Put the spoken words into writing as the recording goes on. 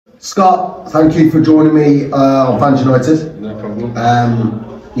Scott, thank you for joining me on Fans United. No problem.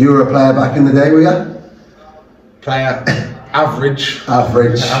 You were a player back in the day, were you? Player, average.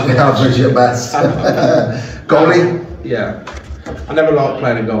 Average at best. Goalie? Yeah. I never liked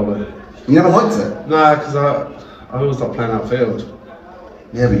playing in goalie. You never liked it? No, because I always liked playing outfield.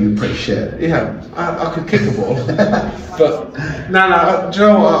 Yeah, but you were pretty shit. Yeah, I could kick a ball. But, no, do you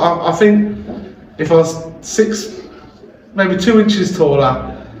know what? I think if I was maybe 2 inches taller,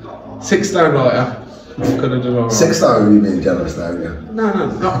 6 stone lighter, I could have done all right. 6 stone, you're being generous now, aren't you? No,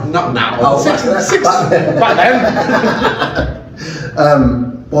 not now. Oh, six back then.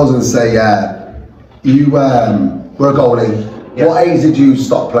 What I was going to say, you were a goalie. Yeah. What age did you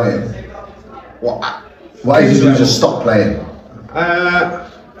stop playing? What age did you just stop playing?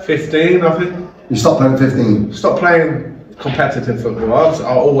 15, I think. You stopped playing at 15? Stopped playing competitive football.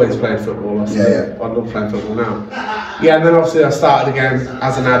 I always played football. I love playing football now. Yeah, and then obviously I started again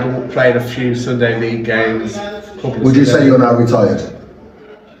as an adult, played a few Sunday league games. Would you say you're now retired?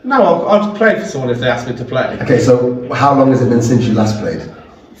 No, I'd play for someone if they asked me to play. Okay, so how long has it been since you last played?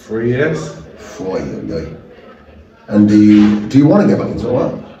 3 years. 4 years. And do you want to get back into it?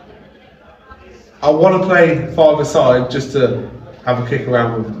 What? I want to play 5-a-side just to have a kick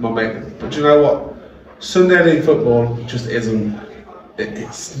around with my mate. But do you know what? Sunday league football just isn't. I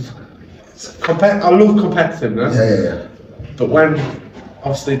love competitiveness. Yeah. But when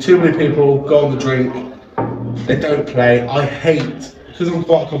obviously too many people go on the drink, they don't play. I hate, because I'm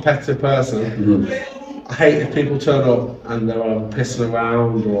quite a competitive person. I hate if people turn up and they're pissing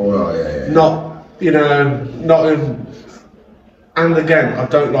around or not in. And again, I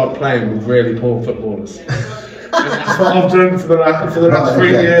don't like playing with really poor footballers. That's what I've done for the last 3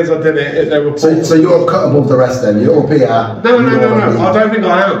 years. I did it. They were poor. So you're cut above the rest then? You're a PR? No. I don't think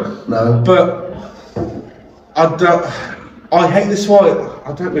I am. No. But I hate this. Why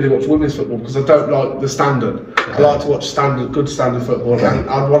I don't really watch women's football, because I don't like the standard. I like to watch good standard football, and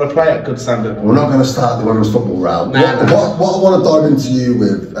I'd want to play at good standard. We're not going to start the women's football round. What I want to dive into you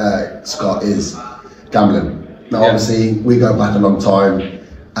with, Scott, is gambling. Now, obviously, we go back a long time,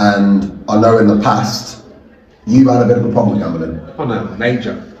 and I know in the past you've had a bit of a problem with gambling. Oh no,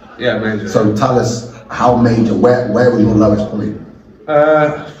 major. Yeah, major. So tell us how major. Where was your lowest point?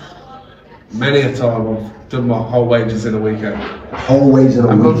 Many a time I've done my whole wages in a weekend. Whole wages in a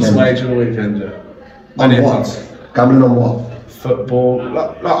weekend? A month's wage in a weekend, yeah. On what? Gambling on what? Football.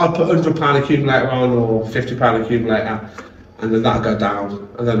 Like I'd put £100 accumulator on or £50 accumulator, and then that'd go down,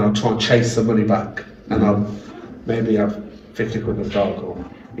 and then I'd try and chase the money back, and I'd maybe have 50 quid in the dog, or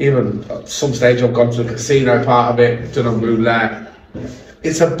even at some stage I've gone to the casino part of it, done a roulette.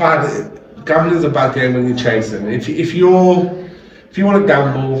 Gambling's a bad game when you're chasing. If you want to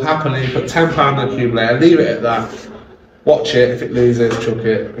gamble, happily put £10 accumulator, leave it at that, watch it. If it loses, chuck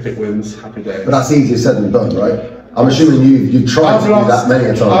it. If it wins, happy days. But that's easier said than done, right? I'm assuming you've tried to do that many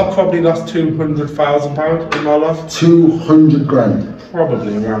a time. I've probably lost £200,000 in my life. 200 grand?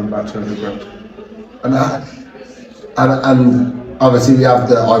 Probably around about 200 grand. And obviously we have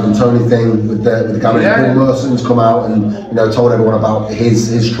the Ivan Toney thing with the gambling. Paul Merson's come out and told everyone about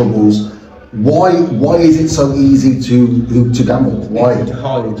his troubles. Why is it so easy to gamble? Why? To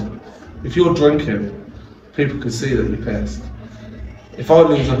hide. If you're drinking, people can see that you're pissed. If I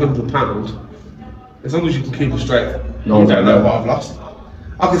lose £100, as long as you can keep it straight, you don't know what I've lost.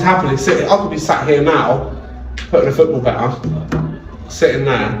 I could happily I could be sat here now, putting a football bet on, sitting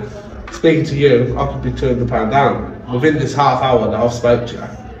there, speaking to you. I could be £200 down. Within this half hour that I've spoke to you,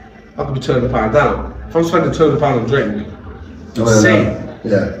 I could be £200 down. If I'm spending £200 on drink,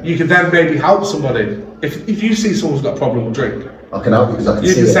 you can then maybe help somebody. If you see someone's got a problem with drink, I can help you because I can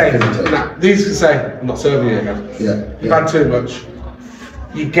you see it. These can say, I'm not serving you again. You've had too much.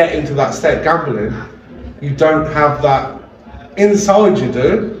 You get into that state. Gambling, you don't have that inside. You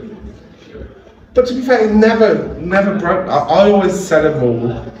do, but to be fair, it never broke. I always said a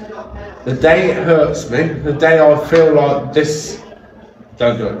rule: the day it hurts me, the day I feel like this,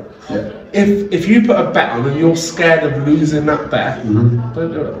 don't do it. Yeah. If you put a bet on and you're scared of losing that bet,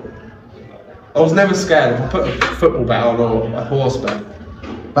 don't do it. I was never scared if I put a football bet on or a horse bet.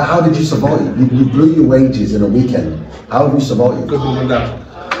 But how did you survive? You blew your wages in a weekend. How have you survived? Good mum and dad.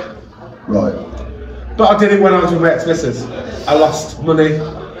 Right. But I did it when I was with my ex-missus. I lost money.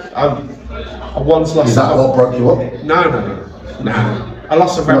 I once lost. Is that what broke you up? No. I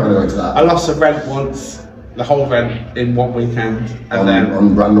lost a rent. I lost a rent once, the whole rent in one weekend, and then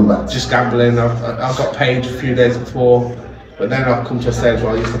on random bets. Just gambling. I got paid a few days before, but then I've come to a stage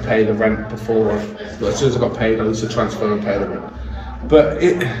where I used to pay the rent before. But as soon as I got paid, I used to transfer and pay the rent. But do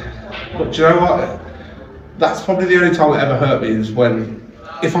you know what? That's probably the only time it ever hurt me is when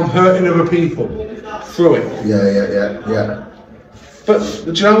if I'm hurting other people through it. Yeah. But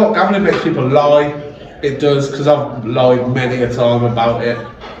do you know what? Gambling makes people lie. It does, because I've lied many a time about it,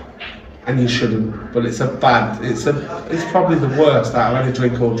 and you shouldn't. But it's probably the worst out of any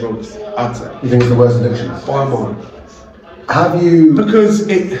drink or drugs, I'd say. You think it's the worst addiction? By mine. Have you? Because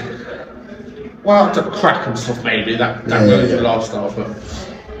to crack and stuff maybe that goes with lifestyle, but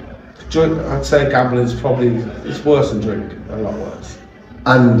I'd say gambling is it's worse than drink, a lot worse.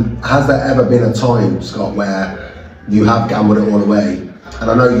 And has there ever been a time, Scott, where you have gambled it all away? And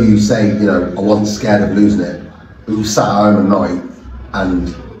I know you say, I wasn't scared of losing it, but you sat at home at night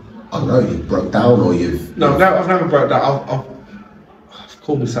and, I don't know, you broke down or you've... No, I've never broke down. I've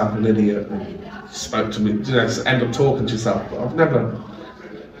called myself an idiot and spoke to me, end up talking to yourself, but I've never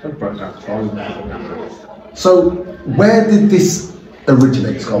broke down crying. So, where did this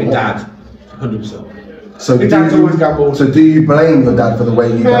originate, Scott? My dad, 100%. So my dad's always gambled. So do you blame your dad for the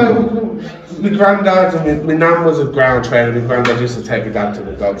way you gambled? My granddad, my nan was a ground trainer. My granddad used to take my dad to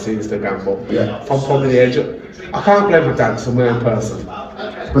the dogs. He used to gamble. Yeah. From probably the age of... I can't blame my dad, because I'm my own person.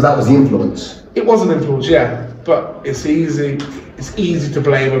 But that was the influence. It was an influence, yeah. But it's easy to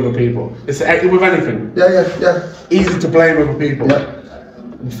blame other people. It's with anything. Yeah. Easy to blame other people. Yeah.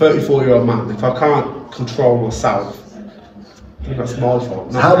 I'm a 34-year-old man. If I can't control myself, I think that's my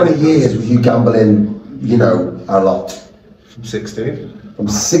fault. How many years were you gambling, a lot? From 16. From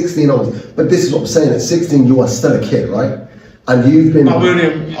 16 onwards. But this is what I'm saying, at 16 you are still a kid, right? And you've been... I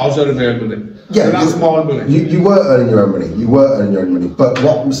was earning my own money. Yeah, so that's my money. You were earning your own money. But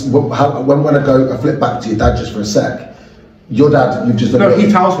when I flip back to your dad just for a sec, your dad, you've just... No,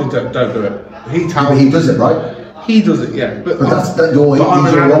 he tells me don't do it. He does it, right? He does it, yeah. But he's your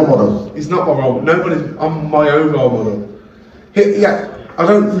role model. He's not my role model. I'm my own role model. I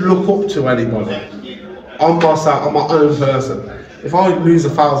don't look up to anybody. I'm myself, I'm my own person. If I lose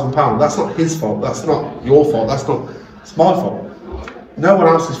 £1,000, that's not his fault, that's not your fault, it's my fault. No one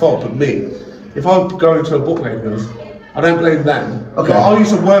else's fault but me. If I go into a bookmaker's, I don't blame them. Okay. I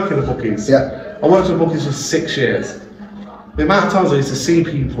used to work in the bookies. Yeah. I worked in the bookies for 6 years. The amount of times I used to see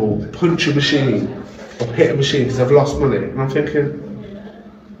people punch a machine or hit a machine because they've lost money, and I'm thinking,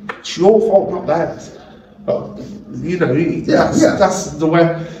 it's your fault, not theirs. But, that's the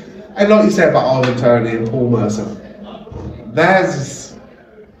way. And like you said about Ivan Toney and Paul Mercer, I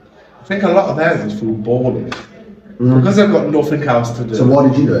think a lot of theirs is through balling. Because they've got nothing else to do. So why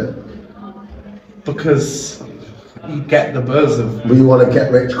did you do it? Because you get the buzz of... Well, you want to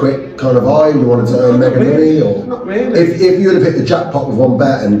get rich quick kind of vibe? You wanted to earn mega money? Or not really. If you would have hit the jackpot with one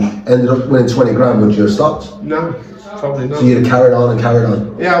bet and ended up winning 20 grand, would you have stopped? No, probably not. So you'd have carried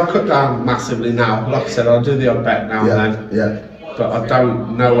on? Yeah, I've cut down massively now. Like I said, I'll do the odd bet now and then. Yeah. But I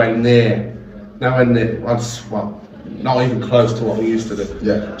don't nowhere near, not even close to what we used to do.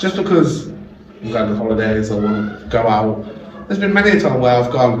 Yeah. Just because I'm going on holidays, I want to go out. There's been many a time where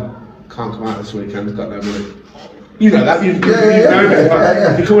I've gone, can't come out this weekend, I've got no money. You know that, you know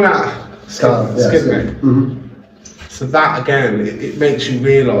that. If you're coming out, skip me. So that again, it makes you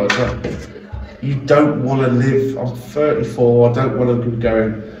realise that you don't want to live. I'm 34, I don't want to be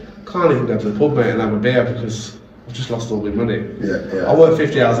going, can't even go to the pub, mate, and have a beer because I've just lost all my money. I work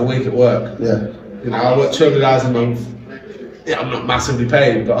 50 hours a week at work. I work 200 hours a month. I'm not massively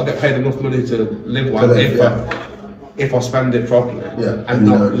paid, but I get paid enough money to live one if I spend it properly and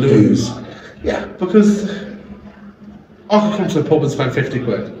not lose. Yeah, because I could come to the pub and spend 50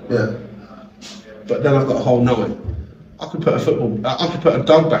 quid. But then I've got a whole night. I could put a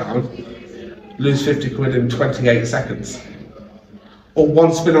dog bet on, lose 50 quid in 28 seconds. Or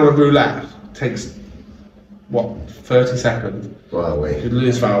one spin on a roulette takes 30 seconds. Wow, you'd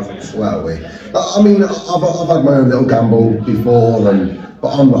lose thousands. Wow, I mean, I've had my own little gamble before,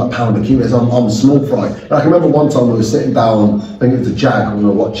 but I'm like pound accumulator. I'm small fry. And I can remember one time we were sitting down, I think it was a Jag, and we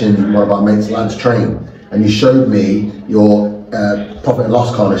were watching one of our mates' lads train, and you showed me your profit and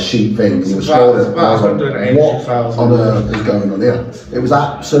loss kind of sheet thing. And you were scrolling. I was like, what on earth is going on here? It was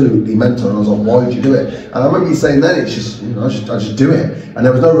absolutely mental, and I was like, why did you do it? And I remember you saying then, it's just, I just do it. And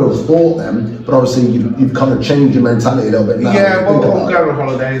there was no real thought then, but obviously you've kind of changed your mentality a little bit now. Yeah, I'm going on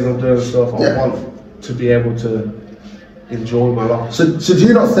holidays, I'm doing stuff. I want to be able to enjoy my life. So do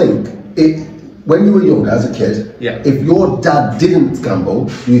you not think, when you were younger as a kid, if your dad didn't gamble,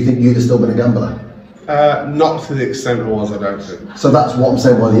 do you think you'd have still been a gambler? Not to the extent it was, I don't think. So that's what I'm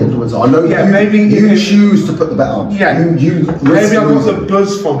saying by the influence. I know you choose to put the bet on. Yeah, maybe I got the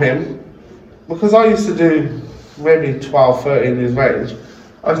buzz from him, because I used to do maybe 12, 13 years of age.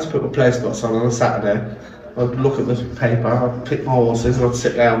 I used to put my play spots on a Saturday, I'd look at the paper, I'd pick my horses, and I'd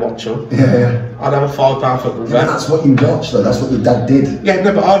sit there and watch them. Yeah. I'd have a £5 football bet. That's what you watched, though. That's what your dad did. Yeah,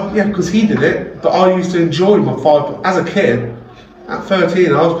 no, but because he did it. But I used to enjoy my as a kid. At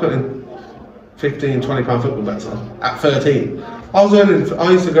 13, I was putting £15, £20 football bets on. At 13, I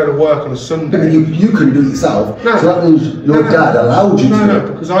used to go to work on a Sunday. You couldn't do it yourself. No. So that means your dad allowed you to.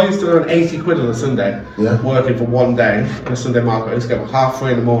 No, because I used to earn 80 quid on a Sunday. Yeah. Working for one day on a Sunday market. I used to get up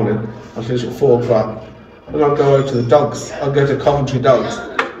 3:30 in the morning. I'd finish at 4 o'clock. And I'd go over to the Dogs. I'd go to Coventry Dogs.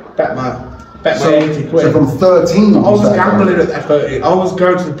 Bet my 80 quid. So from 13, I was gambling at 13. I was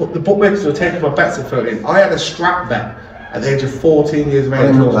going to the bookmakers were taking my bets at 13. I had a strap bet at the age of 14 years of age. I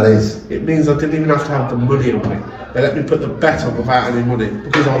don't know what that is. It means I didn't even have to have the money on me. They let me put the bet on without any money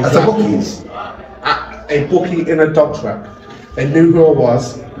because I was at the bookies. At a bookie in a Dogs rack. They knew who I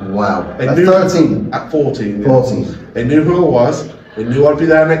was. Wow. At 13? At 14. Yeah. 14. They knew who I was. They knew I'd be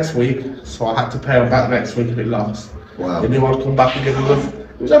there next week, so I had to pay them back next week if it lost. Wow. They knew I'd come back and give them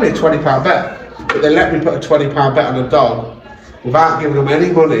it was only a £20 bet, but they let me put a £20 bet on a dog without giving them any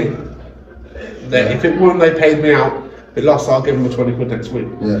money. If it won, they paid me out. If it lost, I'll give them a 20 quid next week.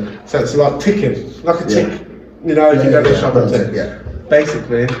 Yeah. So it's like ticking, like a tick. You know, if you go to the shop and tick. Yeah.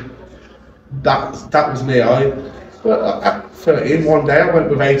 Basically, that was me. At 13, one day I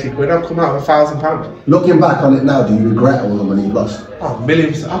went with 80 quid, I've come out with £1,000. Looking back on it now, do you regret all the money you've lost? Oh,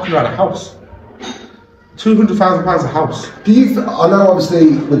 millions. I could have had a house. £200,000 a house. Do you? I know,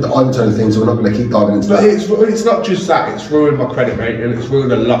 obviously, with the overturn thing, so we're not going to keep diving into but that. it's not just that. It's ruined my credit rating, and it's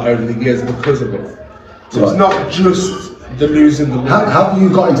ruined a lot over the years because of it. So Right. it's not just the losing the money. Have you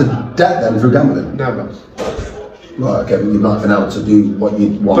got into debt then through gambling? Never. Right. Okay, but you've not been able to do what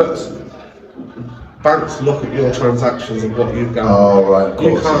you want. But banks look at your transactions and what you've gambled. Oh right. Of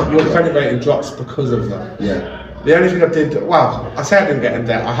course. You can't. Your credit rating drops because of that. Yeah. The only thing I did, well, I say I didn't get in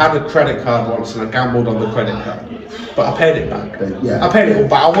debt. I had a credit card once and I gambled on the credit card, but I paid it back. Yeah. I paid it all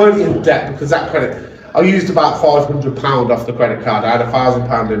back. I weren't in debt because that credit, I used about £500 off the credit card. I had a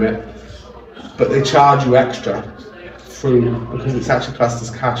 £1,000 limit, but they charge you extra through because it's actually classed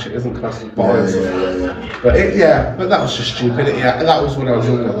as cash. It isn't classed as bonds. Yeah. But that was just stupidity. Yeah, that was when I was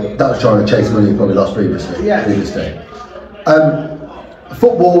younger. That was trying to chase money you probably lost previously. Yeah. Previously.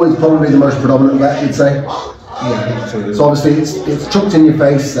 Football is probably the most predominant bet, you'd say. Yeah. So obviously it's chucked in your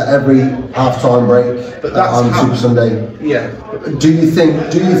face at every half-time break But that's on Super Sunday. Yeah. Do you think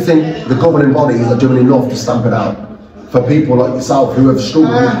the governing bodies are doing enough to stamp it out for people like yourself who have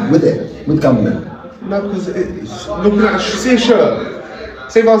struggled with gambling? No, because it's looking at see a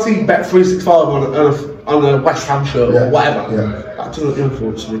shirt. See if I see Bet 365 on a West Ham shirt or whatever. Yeah. That doesn't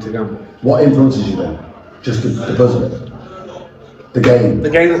influence me to gamble. What influences you then? Just the buzz of it? The game? The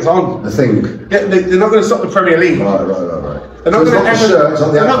game that's on. The thing? Yeah, they're not going to stop the Premier League. Right. They're not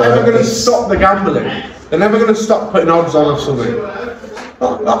They're going to stop the gambling. They're never going to stop putting odds on of something.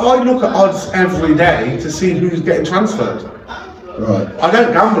 I look at odds every day to see who's getting transferred. Right. I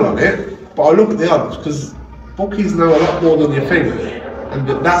don't gamble on it, but I look at the odds because bookies know a lot more than you think, and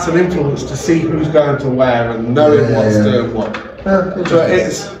that's an influence to see who's going to where and knowing what's doing what. So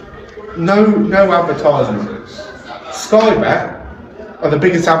it's no advertisement. Sky Bet are the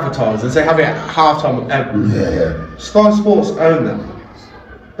biggest advertisers. They have it at halftime ever. Sky Sports own them.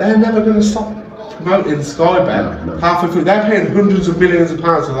 They're never going to stop promoting Sky Bet. No. Halfway through, they're paying hundreds of millions of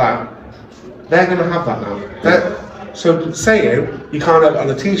pounds for that. They're going to have that now. So saying you can't have it on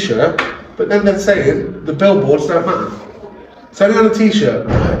a T-shirt, but then they're saying the billboards don't matter. It's only on a T-shirt.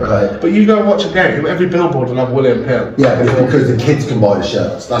 Right. But you go and watch a game, every billboard will have William Hill. Yeah, but it's because the kids can buy the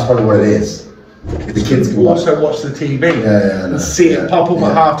shirts. That's probably what it is. The kids can also watch the TV and see it pop up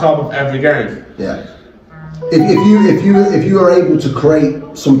at half time of every game. Yeah. If you are able to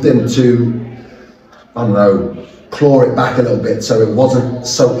create something to, I don't know, claw it back a little bit so it wasn't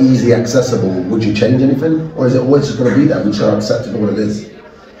so easy accessible, would you change anything? Or is it always just going to be there? We should accept it for what it is?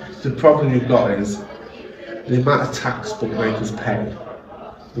 The problem you've got is the amount of tax bookmakers pay.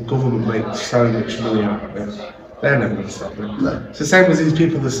 The government makes so much money out of it. They're never going to stop it. No. It's the same as these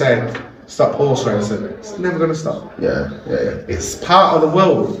people that say stop horse racing. It's never going to stop. Yeah. It's part of the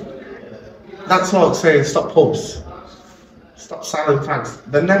world. That's like saying stop pubs, stop selling fags.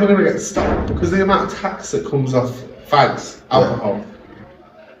 They're never going to get stopped because the amount of tax that comes off fags, alcohol,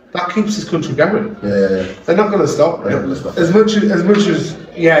 that keeps this country going. They're not going to stop. As much as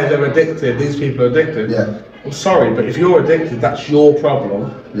they're addicted. These people are addicted. I'm sorry, but if you're addicted, that's your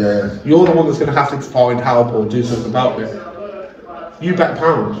problem. You're the one that's going to have to find help or do something about it. You bet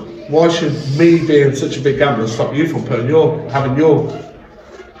pound. Why should me being such a big gambler stop you from having your?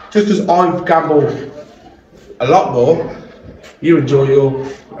 Just because I gamble a lot more, you enjoy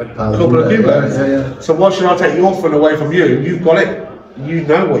your a couple of kilos. So why should I take your fun away from you? You've got it. You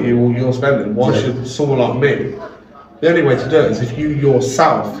know what you're spending. Why should someone like me? The only way to do it is if you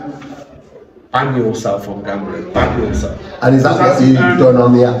yourself ban yourself from gambling. Ban yourself. And is that what you've done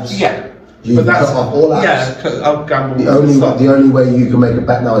on the apps? Yeah. You cut off all apps? Yeah, I'll gamble. The only way you can make a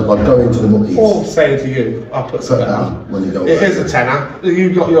bet now is by going to the bookies. Or saying to you, I'll put some bet on. When you go it is a tenner.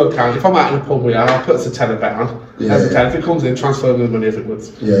 You've got your account. If I'm out in the pub, I'll put a tenner bet on. There's a tenner. If it comes in, transfer me the money if it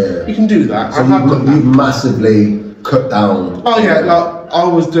wins. Yeah. You can do that. So you've massively cut down. Oh yeah, like I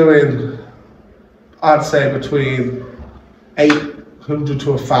was doing, I'd say between £800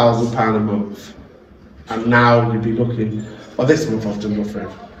 to £1,000 a month, and now you'd be looking. Well, this month I've done nothing.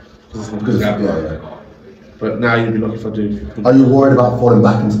 But now you'd be looking for do. Are you worried about falling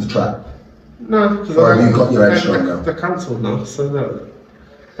back into the trap? No, because have you got your head strong now? They're cancelled now, so no.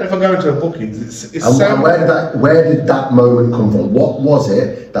 If I go into a booking, it's and where did that moment come from? What was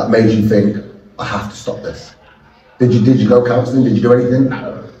it that made you think I have to stop this? Did you go counselling? Did you do anything?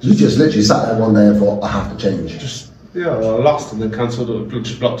 No. You just literally sat there one day and thought I have to change. Well, I lost and then cancelled.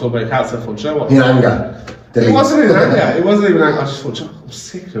 Just blocked all my accounts. I thought, you know what? In anger. It wasn't even anger. It wasn't even anger. I just thought, I'm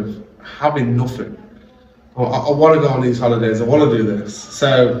sick of having nothing. I want to go on these holidays. I want to do this.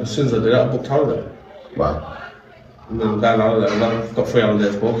 So as soon as I did it, I booked holiday. Wow. And now I'm going on holiday. I've got 3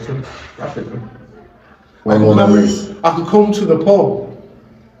 holidays booked. And happy, man. Way more memories. I can come to the pub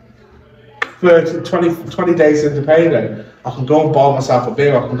 20 days into payday. I can go and buy myself a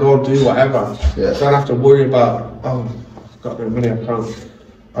beer. I can go and do whatever. Yeah. I don't have to worry about, I've got no money. I can't.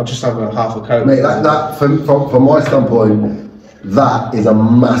 I'll just have a half a Coke. Mate, that from my standpoint, that is a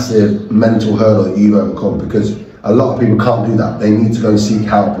massive mental hurdle that you've overcome, because a lot of people can't do that. They need to go and seek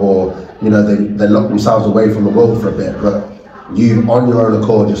help, or they lock themselves away from the world for a bit. But you, on your own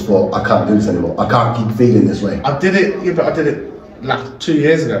accord, just thought, I can't do this anymore. I can't keep feeling this way. I did it, but I did it like 2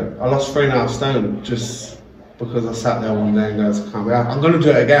 years ago. I lost 3.5 stone just because I sat there one day and goes, I can't be out. I'm going to do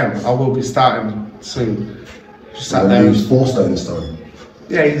it again. I will be starting soon. Just sat there. Lose 4 stone this time.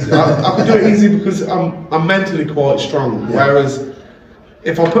 Yeah, easy. I can do it easy because I'm mentally quite strong. Yeah. Whereas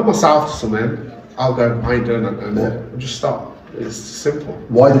if I put myself to something, I'll go, I ain't doing that no more. I'll just stop. It's simple.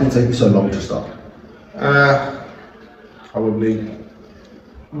 Why did it take you so long to stop? Probably.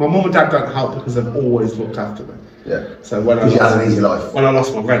 My mum and dad don't help because they've always looked after me. Yeah. So when you had an easy life. When I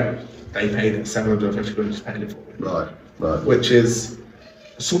lost my rent, they paid it. 750 quid just paid it for me. Right. Which is,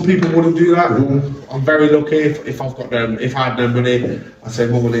 some people wouldn't do that. I'm very lucky. If I had no money, I'd say,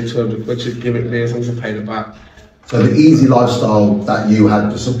 Mum, I need 200 quid, she'd give it me as long as I paid it back. So the easy lifestyle that you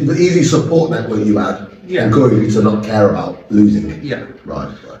had, the easy support network you had, encouraged you to not care about losing it. Yeah. Right.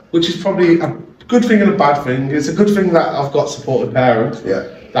 Which is probably a good thing and a bad thing. It's a good thing that I've got supportive parents. Yeah.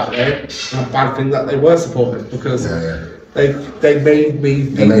 That way, and a bad thing that they were supportive, because they made me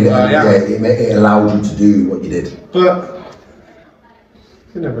be who I am. It allowed you to do what you did. But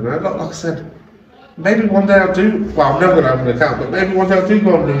you never know. Like I said, maybe one day I'll do. Well, I'm never going to have an account, but maybe one day I'll do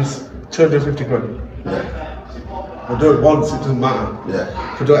go and lose 250 quid. Yeah. I'll do it once. It doesn't matter.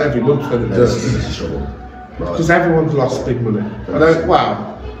 Yeah. If I do it every month, then it does. Because everyone's lost big money. I don't. Wow.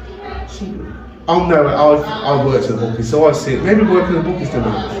 I know it. I've worked in the bookies, so I see it. Maybe working in the bookies doesn't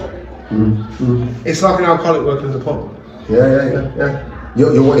matter. It's like an alcoholic working in the pub. Yeah.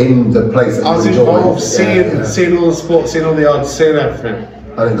 You're in the place that I was involved, seeing all the sports, seeing all the odds, seeing everything.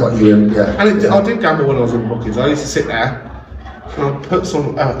 And it got you in, And I did gamble when I was in bookies. I used to sit there and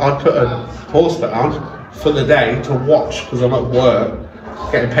I'd put a horse bet on for the day to watch, because I'm at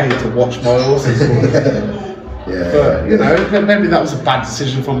work getting paid to watch my horses. But maybe that was a bad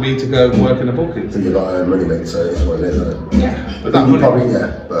decision for me to go and work in a bookies. So you got earn money, mate, so it's what it is, isn't it? Yeah. But that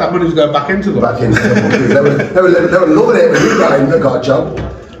money was going back into them. Back into the bookies. they were loving it when you got a job.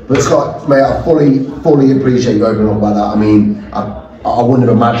 But Scott, mate, I fully appreciate you opening up about that. I mean, I wouldn't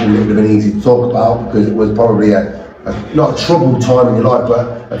have imagined it would have been easy to talk about, because it was probably not a troubled time in your life,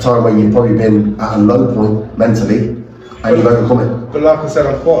 but a time where you've probably been at a low point mentally, and you've overcome it. But like I said,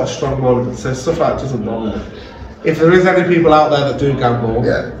 I'm quite a strong minded, so stuff like that doesn't bother me. If there is any people out there that do gamble,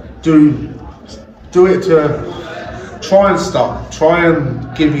 do it to try and stop. Try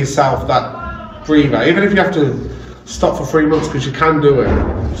and give yourself that breather. Even if you have to stop for 3 months, because you can do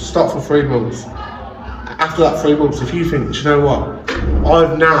it. Stop for 3 months. After that 3 months, if you think, you know what,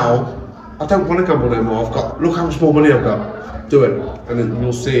 I don't want to gamble no more. Look how much more money I've got. Do it, and then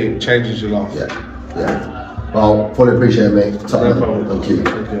you'll see it changes your life. Yeah. Well, fully appreciate it, mate. No problem. Thank you.